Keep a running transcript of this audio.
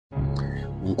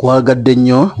Nkwagadde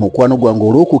nnyo mukwano gwange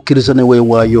olw'okukkiriza ne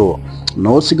weewaayo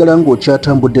n'osigala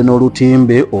ng'okyatambudde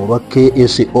n'olutimbe olwa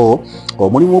KSO.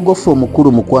 Omulimu ogwaffe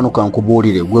omukulu mukwano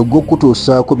kankubuulire gwe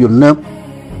gw'okutuusaako byonna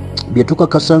bye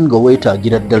tukakasa nga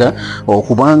weetaagira ddala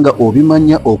okubanga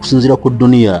obimanya okusinziira ku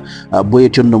dduniya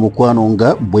bw'etyo nno mukwano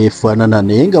nga bwefaanana.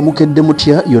 Naye nga mukedde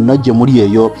mutya yonna gye muli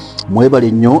eyo,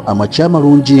 mwebale nnyo, amakya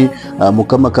amalungi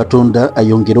Mukama Katonda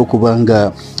ayongere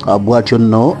okubanga bw'atyo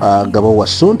nno gabawa.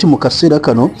 So nti mu kaseera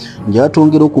kano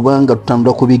njatongera okubanga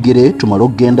tutambula ku bigere tumale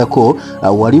okugendako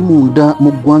wali munda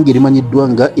mu ggwanga erimanyiddwa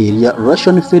nga erya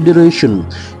Russian Federation.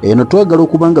 Eno twagala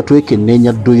okubanga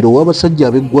twekenneenya dduyiro w'abasajja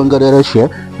ab'eggwanga lya Russia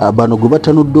bano gwe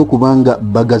batanudde okubanga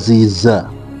bagaziyizza.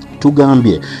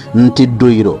 Tugambye nti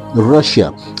dduyiro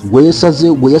Russia gwe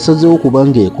yasazeewo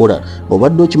okubanga ekola,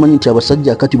 obadde okimanyi nti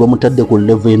abasajja akati bamutadde ku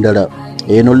level endala.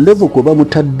 Eno level kwe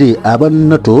bamutadde aba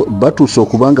NATO batuuse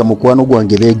okubanga mukwano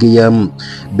gwange beegeyamu,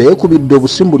 beekubidde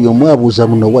obusimu buli omu abuuza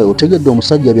muno wayi otegedde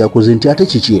omusajja byakoze nti ate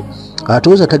kiki?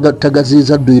 Atooza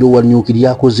tagaziyiza dduyiro wa nyukiri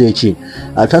akoze eki?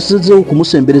 Atasazeewo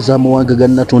okumusembereza amawanga ga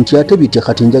NATO nti ate bitya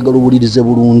kati njagala owulirize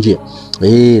bulungi.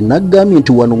 Naggambye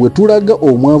nti wano we tulaga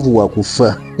omwavu wa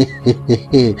kufa.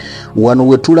 Wano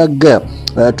we tulaga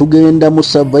tugenda mu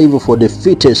survive for the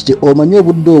fittest. Omanye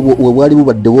obudde obwo we bwali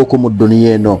bubaddewooko mu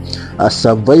dduniya eno.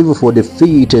 Survive for the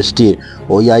fittest.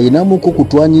 Oyo ayinamuko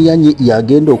kutwanyiyanyi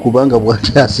yagenda okubanga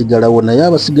bw'ati asigalawo, naye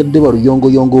abasigadde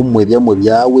baluyongoyongo mmwe ebyammwe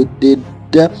byawedde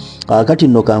dda. Akati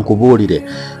nno kankubuulire,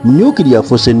 nuclear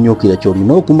afuuse nuclear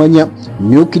kyolina okumanya.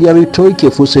 Nuclear rhetoric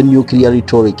efuuse nuclear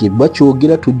rhetoric.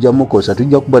 Bakyogera tujja mukosa,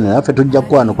 tujja kuba naffe tujja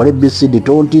kwano kale BCD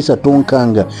tontiisa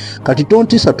tonkanga. Kati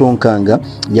tontiisa tonkanga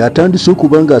yatandise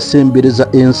okubanga asembereza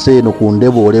ensi eno ku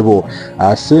ndeboolebo,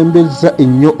 asembeza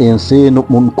ennyo ensi eno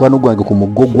mu mukwano gwange ku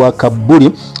muggo gwa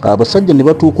Kabuli. Abasajja ne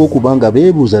batuuka okubanga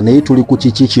beebuuza naye tuli ku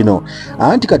kiki kino.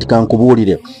 Anti kati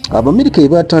kankubuulire, Abamerika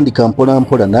ebatandika mpola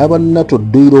mpola n'aba NATO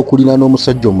dduyiro okulina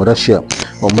n'omusajja Omurasha.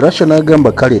 Omurasha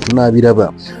n'agamba kale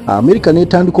tunaabiraba. Amerika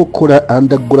n'etandika okukola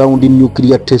underground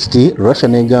nuclear test. Russia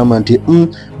n'egamba nti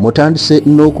mutandise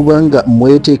n'okubanga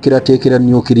mweteekerateekera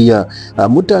nuclear,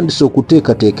 mutandise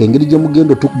okuteekateeka engeri gye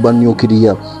mugenda tukuba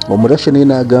nuclear. Omurasha naye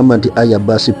n'agamba nti aya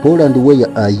basi Poland where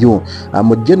are you?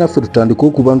 Mujje naffe tutandika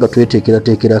okubanga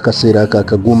tweteekerateekera akaseera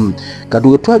akagumu. Kati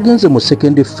we twagenze mu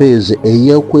second phase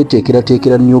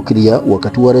ey'okweteekerateekera nuclear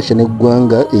wakati wa Russia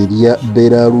n'eggwanga erya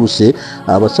Belarus,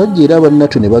 abasajja era aba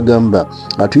NATO ne bagamba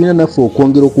tulina naffe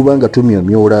okwongera okubanga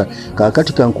tumyomyola.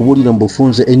 Kaakati kankubuulire mu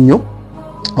bufunze ennyo,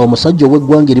 omusajja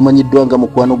ow'eggwanga erimanyiddwa nga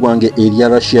mukwano gwange erya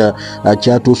Russia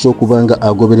kyatuuse okubanga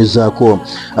agoberezaako.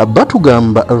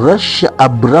 Batugamba Russia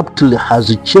abruptly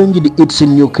has changed its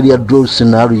nuclear drill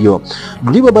scenario.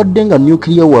 Luli babadde nga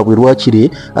nuclear waabwe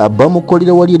lwakiri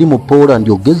bamukolera wali eri mu Poland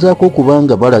ogezaako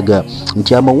okubanga balaga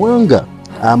nti amawanga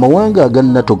aga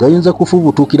NATO gayinza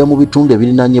kufubutuukira mu bitundu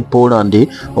ebirinaanye Poland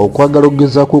okwagala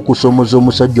okugezaako okusomoza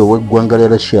omusajja ow'eggwanga lya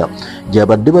Russia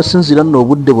gy'abadde basinzira nno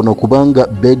obudde buno kubanga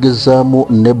beegezaamu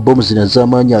ne bomu zino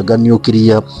ez'amaanyi aga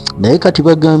nuclear. Naye kati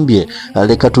bagambye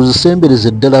leka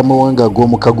tuzisembereze ddala amawanga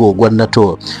ag'omukago ogwa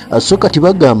NATO. So kati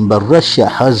bagamba Russia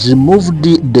has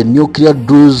moved the nuclear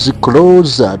drills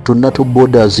closer to NATO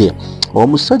borders.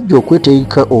 Omusajja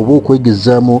okweteeka oba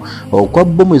okwegezaamu okwa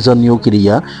bomu eza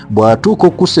nuclear bw'atuuka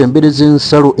okusembereza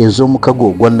ensalo ez'omukago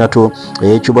ogwa NATO,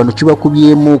 ekyo bano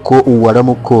kibakubyemuuko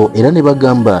walamuko. Era ne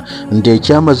bagamba nti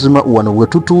ekyamazima wano we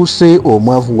tutuuse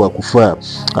omwavu wa kufa.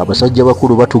 Abasajja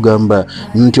bakulu batugamba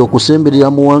nti okusemberera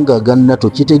amawanga aga NATO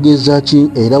kitegeeza ki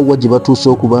era wa gye batuuse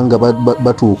okubanga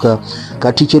batuuka.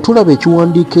 Kati kye tulaba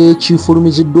ekiwandiiko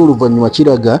ekifulumiziddwa oluvannyuma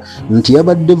kiraga nti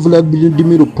yabadde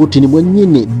Vladimir Putin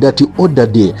mwennyini dati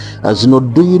ordered zino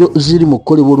dduyiro ziri mu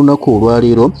kukolebwa olunaku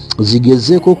olwaleero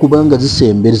zigezeeko okubanga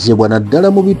zisemberezebwa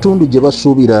naddala mu bitundu gye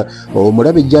basuubira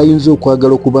omulabe gy'ayinza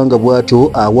okwagala okubanga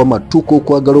bw'atyo awa matuuka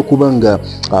okwagala okubanga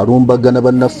alumbagana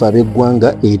bannaffe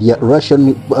ab'eggwanga erya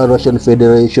Russian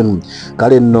Federation.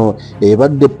 Kale nno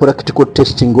ebadde practical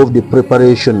testing of the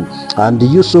preparation and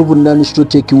use of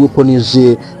non-strategic weapons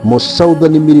mu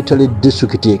Southern Military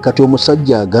District. Kati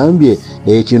omusajja agambye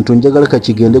ekintu njagala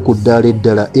kakigende ku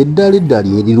ddaala eddala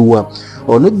eriruwa.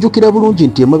 Onojjukira bulungi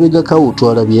nti emabega kawo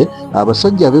twalabye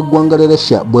abasajja ab'eggwanga lya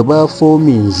Russia bwe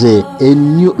bafoominze a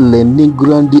new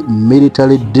Leningrad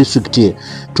Military District.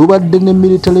 Tubadde ne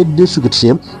Military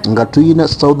District nga tuyina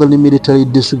Southern Military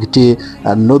District,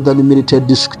 Northern Military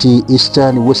District,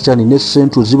 Eastern, Western ne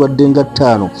Central zibadde nga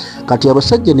 5. Kati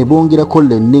abasajja ne bongerako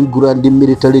Leningrad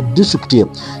Military District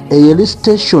eyali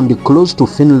stationed close to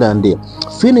Finland.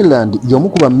 Finland y'omu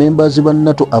ku ba members ba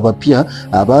NATO abapya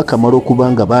abaakamala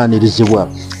okubanga baanirizibwa kitegeezebwa.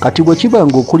 Kati bwe kiba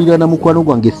ng'okuliraana mukwano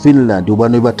gwange Finland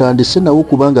bano batandise nawo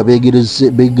kubanga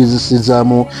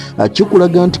beegezesezaamu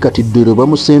kikulaga nti kati ddiro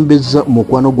bamusembeza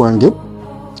mukwano gwange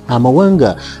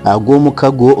amawanga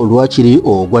ag'omukago olwakiri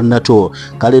ogwa NATO.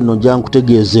 Kale nno nja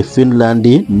nkutegeeze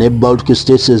Finland ne Baltic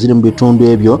States eziri mu bitundu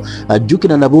ebyo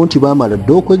ajjukira nabo nti baamala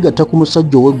dda okwegatta ku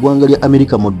musajja ow'eggwanga lya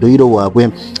Amerika mu dduyiro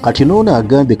waabwe. Kati n'ono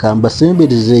agambye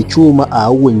kambasembereze ekyuma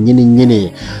awo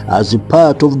wennyini as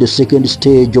part of the second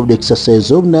stage of the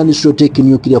exercise of non-strategic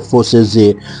nuclear forces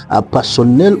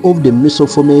personnel of the missile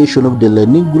formation of the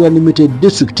Leningrad Limited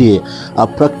District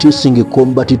practicing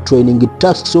combat training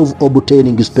tasks of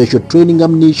obtaining special training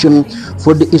ammunition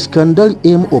for the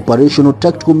Iskandar-M operational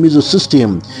tactical missile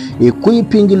system,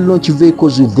 equipping launch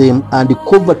vehicles with them, and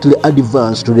covertly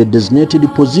advanced to the designated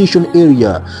position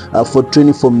area for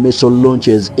training for missile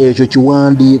launches. Ekyo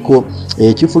kiwandiiko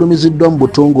ekifulumiziddwa mu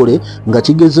butongole nga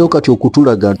kigezeho kati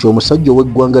okutulaga nti omusajja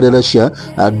ow'eggwanga lya Russia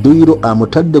dduyiro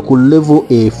amutadde ku level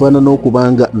efaanana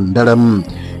okubanga ndalamu.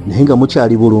 Naye nga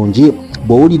mukyali bulungi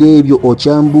bw'owulira ebyo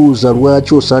okyambuuza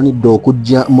lwaki osaanidde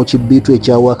okujja mu kibiitu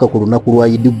ekyawaaka ku lunaku lwa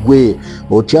Idi gwe.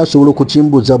 Okyasobola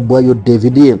okukimbuuza bwayo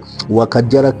David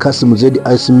Wakajjala Kasim Zed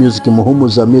Ice Music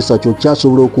Muhumuza Mesa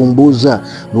kyokyasobola okumbuuza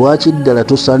lwaki ddala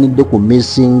tosaanidde ku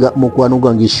missinga mukwano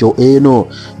gwange show eno.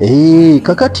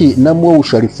 Kakati namwowu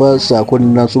Sharifa saako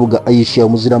ninansubuga Aisha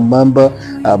omuzira mamba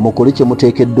mukole kye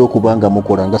muteekeddwa okubanga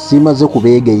mukola nga simaze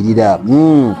kubeegayirira.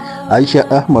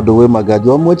 Aisha Ahmad ow'emagaji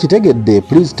wamuwe kitegedde,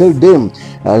 please tell them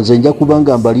nze nja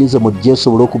kubanga mbalinze mu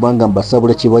gyesobola okubanga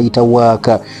mbasabula kye bayita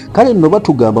waaka. Kale nno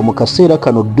batugamba mu kaseera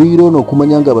kano dduyiro ono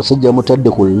okumanya nga abasajja mutadde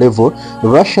ku level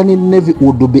Russian Navy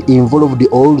would be involved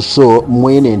also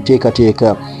mwene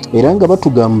enteekateeka, era nga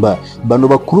batugamba bano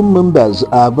ba crew members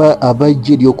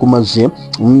abajja ery'okumaze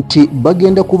nti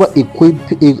bagenda kuba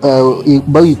equipping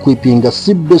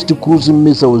sea-based cruising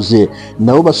missiles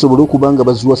nabo basobola okubanga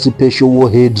baziwa special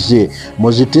warheads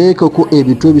muziteekeko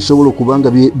ebintu ebisobola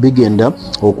okubanga bigenda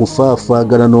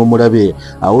okufaafaagana n'omulabe.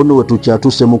 Awo nno we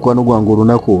tukyatuuse mukwano gwange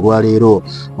olunaku olwaleero.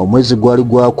 Omwezi gwali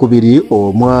gwa 2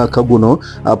 omwaka guno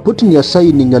Putin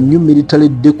yasayininga new military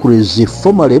decrees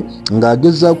formally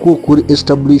ng'agezaako okuli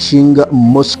establishing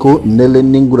Moscow ne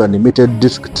Leningrad Limited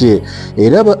District.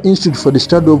 Era aba Institute for the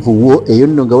Study of War eyo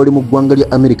nno nga wali mu ggwanga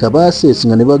lya America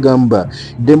baaseesinga ne bagamba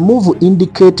the move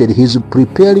indicated he is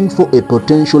preparing for a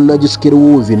potential large-scale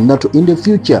war with NATO in the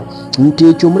future, nti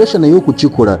ekyo Omurasha naye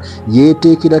okukikola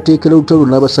yeteekerateekera olutalo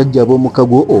n'abasajja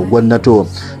ab'omukago ogwa NATO.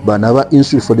 Bano aba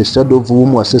Institute for the Study of War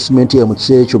mu assessment ya mu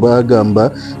kiseera ekyo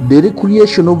bagamba the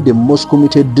recreation of the Moscow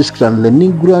Limited District and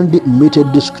Leningrad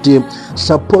Limited District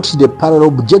supports the parallel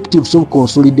objectives of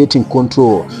consolidating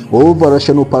control over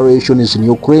Russian operations in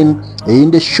Ukraine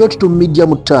in the short to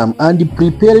medium term and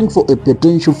preparing for a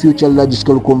potential future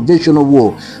large-scale conventional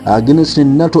war against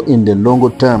NATO in the longer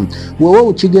term.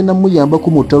 Wawa kigenda muyamba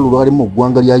ku mutalo lwali mu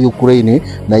ggwanga lya Ukraine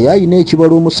naye ayina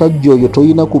ekibalo omusajja oyo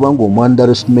toyina kubanga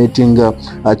omwandarestimating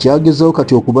akyagezaho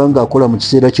kati okubanga akola mu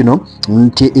kiseera kino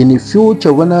nti in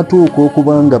future banaatuuka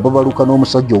okubanga babaluka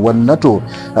n'omusajja owa NATO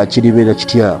kiribeera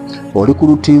kitya. Oli ku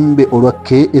lutimbe olwa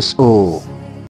KSO.